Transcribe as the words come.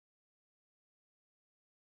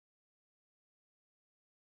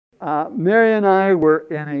Mary and I were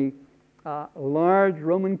in a large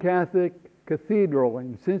Roman Catholic cathedral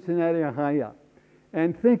in Cincinnati, Ohio.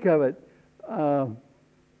 And think of it,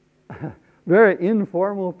 very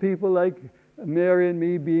informal people like Mary and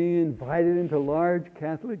me being invited into large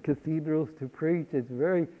Catholic cathedrals to preach. It's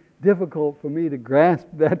very difficult for me to grasp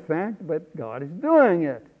that fact, but God is doing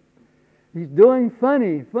it. He's doing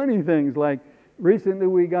funny things. Like recently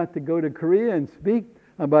we got to go to Korea and speak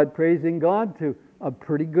about praising God to a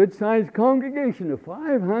pretty good-sized congregation of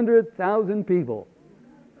 500,000 people.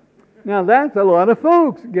 Now that's a lot of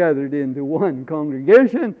folks gathered into one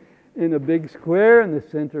congregation in a big square in the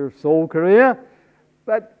center of Seoul, Korea.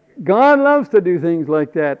 But God loves to do things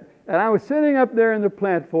like that. And I was sitting up there in the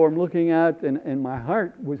platform looking out, and my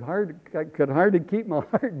heart was hard. I could hardly keep my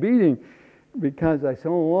heart beating because I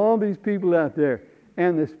saw all these people out there.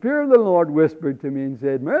 And the Spirit of the Lord whispered to me and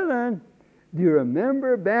said, Merlin, do you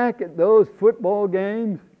remember back at those football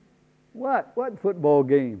games? What football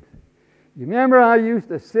games? You remember I used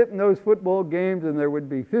to sit in those football games and there would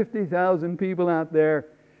be 50,000 people out there,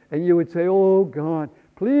 and you would say, oh God,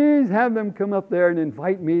 please have them come up there and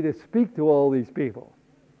invite me to speak to all these people.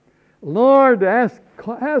 Lord, ask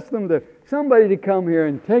somebody to come here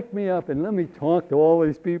and take me up and let me talk to all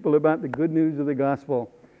these people about the good news of the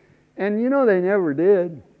gospel. And you know they never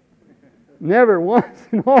did. Never once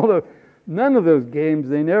in none of those games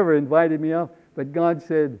they never invited me up. But God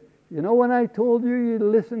said, you know when I told you you'd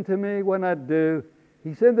listen to me, what I'd do?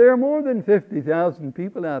 He said, there are more than 50,000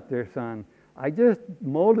 people out there, son. I just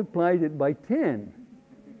multiplied it by 10.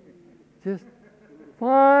 Just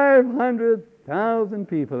 500,000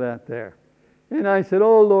 people out there. And I said,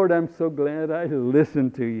 oh Lord, I'm so glad I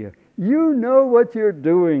listened to you. You know what you're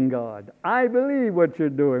doing, God. I believe what you're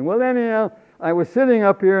doing. Well, anyhow, I was sitting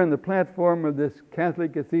up here on the platform of this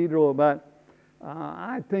Catholic cathedral about,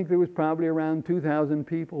 I think there was probably around 2,000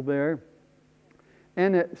 people there.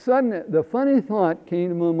 And suddenly, the funny thought came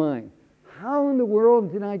to my mind. How in the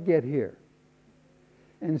world did I get here?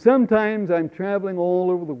 And sometimes I'm traveling all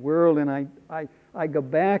over the world, and I go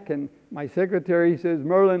back, and my secretary says,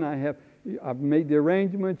 Merlin, I've made the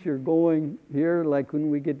arrangements. You're going here, like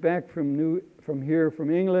when we get back from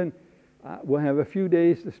England. We'll have a few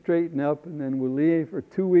days to straighten up, and then we'll leave for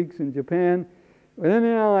 2 weeks in Japan. But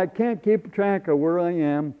anyhow, I can't keep track of where I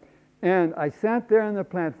am. And I sat there on the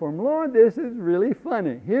platform. Lord, this is really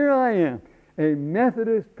funny. Here I am, a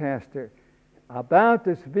Methodist pastor, about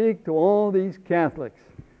to speak to all these Catholics.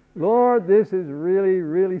 Lord, this is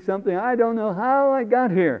really something. I don't know how I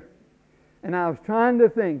got here. And I was trying to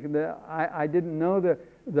think. I didn't know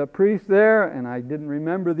the priest there, and I didn't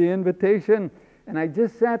remember the invitation. And I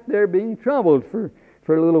just sat there being troubled for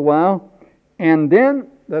a little while. And then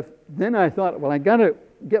I thought, well, I got to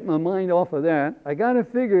get my mind off of that. I got to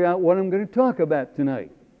figure out what I'm going to talk about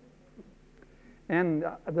tonight. And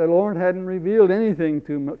the Lord hadn't revealed anything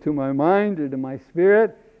to my mind or to my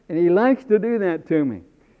spirit. And He likes to do that to me,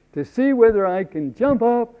 to see whether I can jump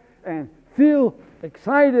up and feel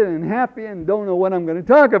excited and happy and don't know what I'm going to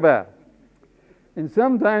talk about. And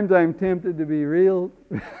sometimes I'm tempted to be real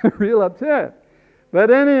upset.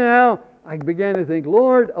 But anyhow, I began to think,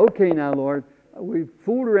 Lord, okay now, Lord, we've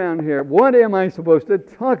fooled around here. What am I supposed to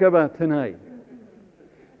talk about tonight?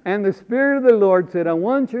 And the Spirit of the Lord said, I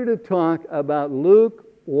want you to talk about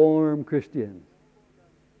lukewarm Christians.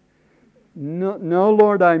 No,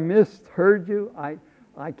 Lord, I misheard you.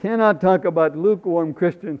 I cannot talk about lukewarm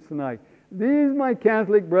Christians tonight. These, my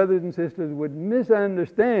Catholic brothers and sisters, would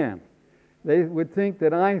misunderstand. They would think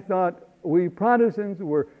that I thought we Protestants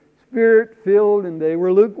were Spirit-filled and they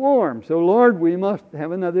were lukewarm. So, Lord, we must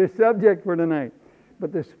have another subject for tonight.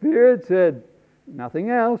 But the Spirit said, nothing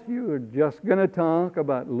else. You are just going to talk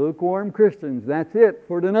about lukewarm Christians. That's it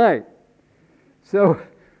for tonight. So,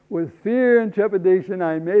 with fear and trepidation,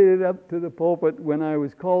 I made it up to the pulpit when I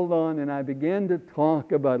was called on, and I began to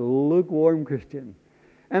talk about lukewarm Christians.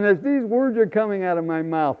 And as these words are coming out of my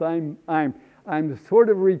mouth, I'm sort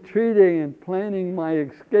of retreating and planning my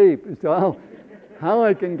escape as to how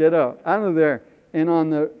I can get out of there. And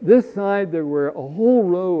on this side, there were a whole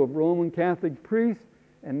row of Roman Catholic priests,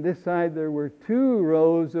 and this side there were 2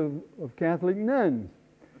 rows of Catholic nuns.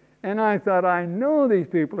 And I thought, I know these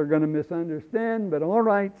people are going to misunderstand, but all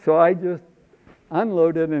right. So I just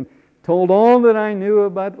unloaded and told all that I knew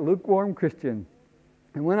about lukewarm Christians.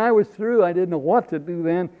 And when I was through, I didn't know what to do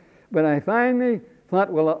then, but I finally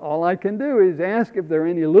thought, well, all I can do is ask if there are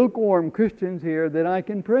any lukewarm Christians here that I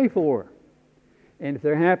can pray for. And if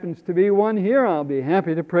there happens to be one here, I'll be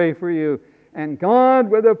happy to pray for you. And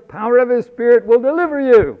God, with the power of His Spirit, will deliver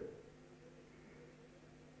you.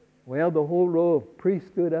 Well, the whole row of priests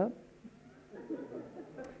stood up.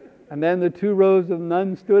 And then the 2 rows of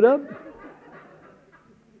nuns stood up.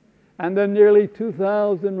 And then nearly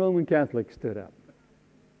 2,000 Roman Catholics stood up.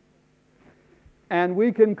 And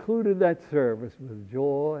we concluded that service with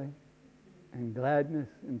joy and gladness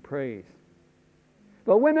and praise.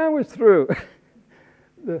 But when I was through,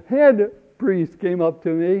 the head priest came up to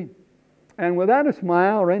me, and without a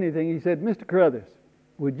smile or anything, he said, "Mr. Carothers,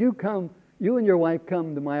 would you and your wife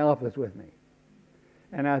come to my office with me?"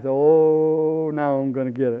 And I thought, oh, now I'm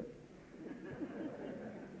going to get it.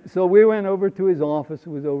 So we went over to his office. It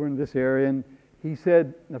was over in this area, and he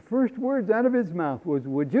said, the first words out of his mouth was,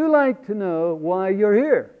 "Would you like to know why you're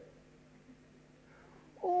here?"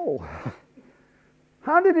 Oh,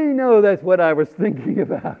 how did he know that's what I was thinking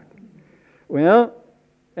about? Well,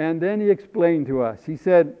 and then he explained to us. He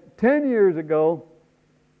said, 10 years ago,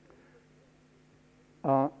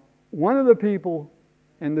 one of the people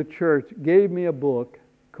in the church gave me a book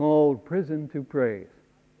called Prison to Praise.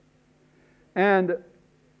 And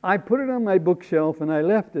I put it on my bookshelf and I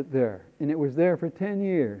left it there. And it was there for 10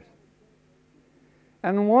 years.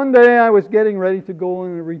 And one day I was getting ready to go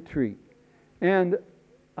on a retreat. And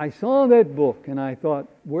I saw that book and I thought,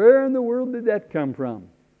 where in the world did that come from?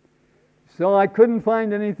 So I couldn't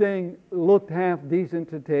find anything looked half decent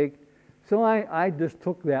to take. So I just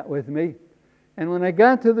took that with me. And when I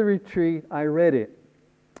got to the retreat, I read it.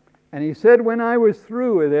 And he said when I was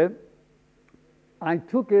through with it, I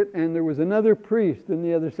took it and there was another priest in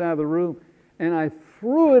the other side of the room, and I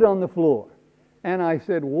threw it on the floor. And I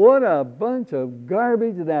said, what a bunch of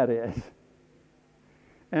garbage that is.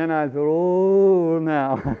 And I thought, oh,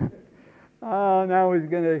 now. Now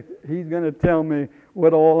he's gonna tell me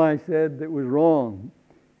what all I said that was wrong.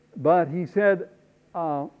 But he said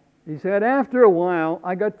after a while,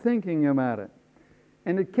 I got thinking about it.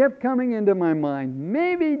 And it kept coming into my mind,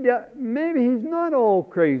 maybe he's not all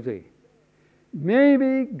crazy.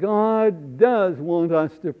 Maybe God does want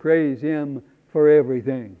us to praise Him for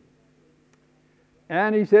everything.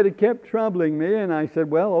 And he said it kept troubling me, and I said,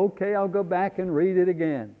 well, okay, I'll go back and read it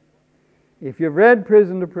again. If you've read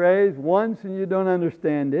Prison to Praise once and you don't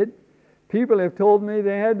understand it, people have told me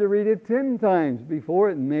they had to read it 10 times before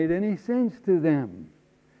it made any sense to them.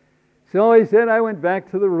 So he said I went back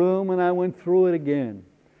to the room and I went through it again.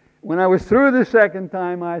 When I was through the second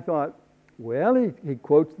time, I thought, well, he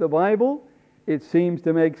quotes the Bible. It seems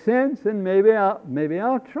to make sense, and maybe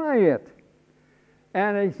I'll try it.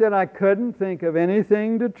 And he said I couldn't think of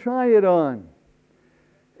anything to try it on.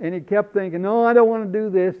 And he kept thinking, no, I don't want to do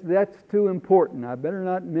this. That's too important. I better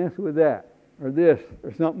not mess with that, or this,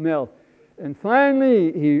 or something else. And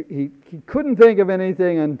finally, he couldn't think of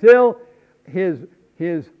anything until his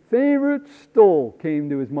favorite stole came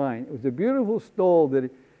to his mind. It was a beautiful stole that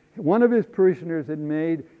one of his parishioners had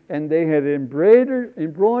made, and they had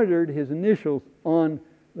embroidered his initials on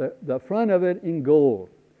the front of it in gold.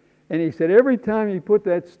 And he said every time he put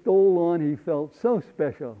that stole on, he felt so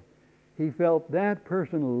special. He felt that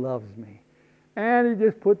person loves me. And he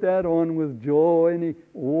just put that on with joy, and he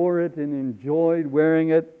wore it and enjoyed wearing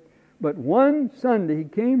it. But one Sunday he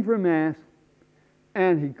came for Mass,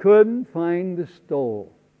 and he couldn't find the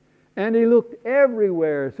stole. And he looked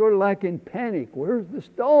everywhere, sort of like in panic. Where's the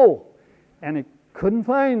stole? And he couldn't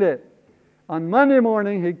find it. On Monday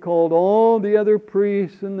morning, he called all the other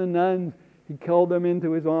priests and the nuns. He called them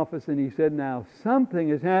into his office, and he said, now, something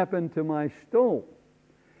has happened to my stole,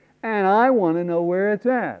 and I want to know where it's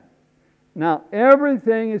at. Now,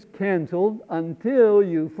 everything is canceled until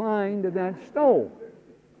you find that stole.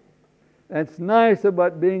 That's nice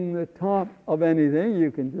about being the top of anything.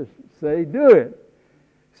 You can just say, do it.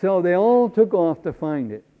 So they all took off to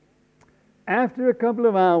find it. After a couple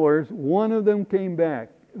of hours, one of them came back.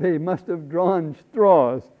 They must have drawn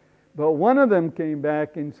straws. But one of them came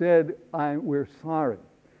back and said, we're sorry.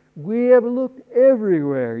 We have looked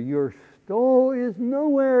everywhere. Your stole is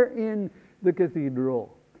nowhere in the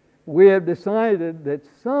cathedral. We have decided that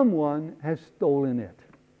someone has stolen it.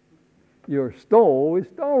 Your stole is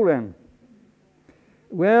stolen.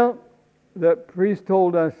 Well, the priest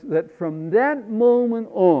told us that from that moment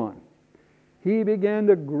on, he began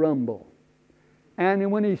to grumble. And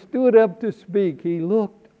when he stood up to speak, he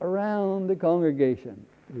looked around the congregation.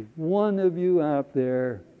 There's one of you out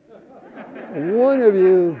there. One of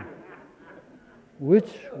you.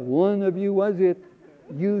 Which one of you was it?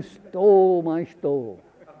 You stole my stole.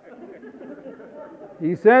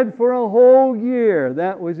 He said for a whole year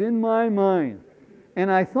that was in my mind. And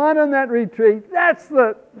I thought on that retreat, that's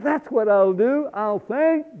what I'll do. I'll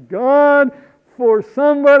thank God for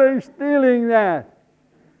somebody stealing that.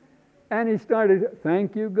 And he started,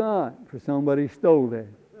 thank you, God, for somebody stole that.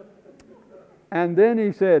 And then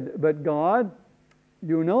he said, but God,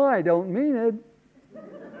 You know I don't mean it.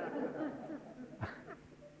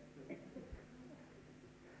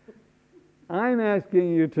 I'm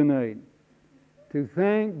asking you tonight to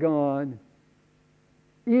thank God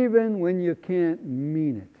even when you can't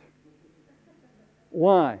mean it.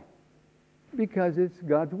 Why? Because it's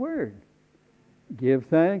God's Word. Give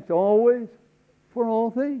thanks always for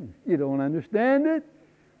all things. You don't understand it?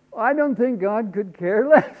 I don't think God could care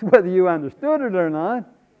less whether you understood it or not.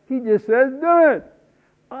 He just says, do it.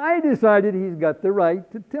 I decided He's got the right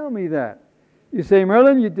to tell me that. You say,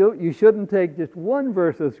 Merlin, you shouldn't take just one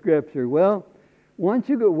verse of Scripture. Well, once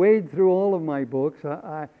you wade through all of my books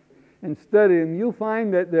and study them, you'll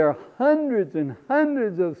find that there are hundreds and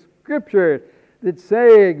hundreds of Scriptures that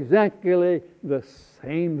say exactly the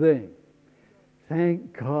same thing.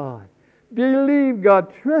 Thank God. Believe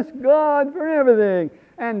God. Trust God for everything.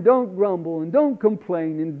 And don't grumble and don't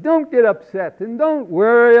complain and don't get upset and don't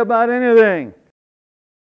worry about anything.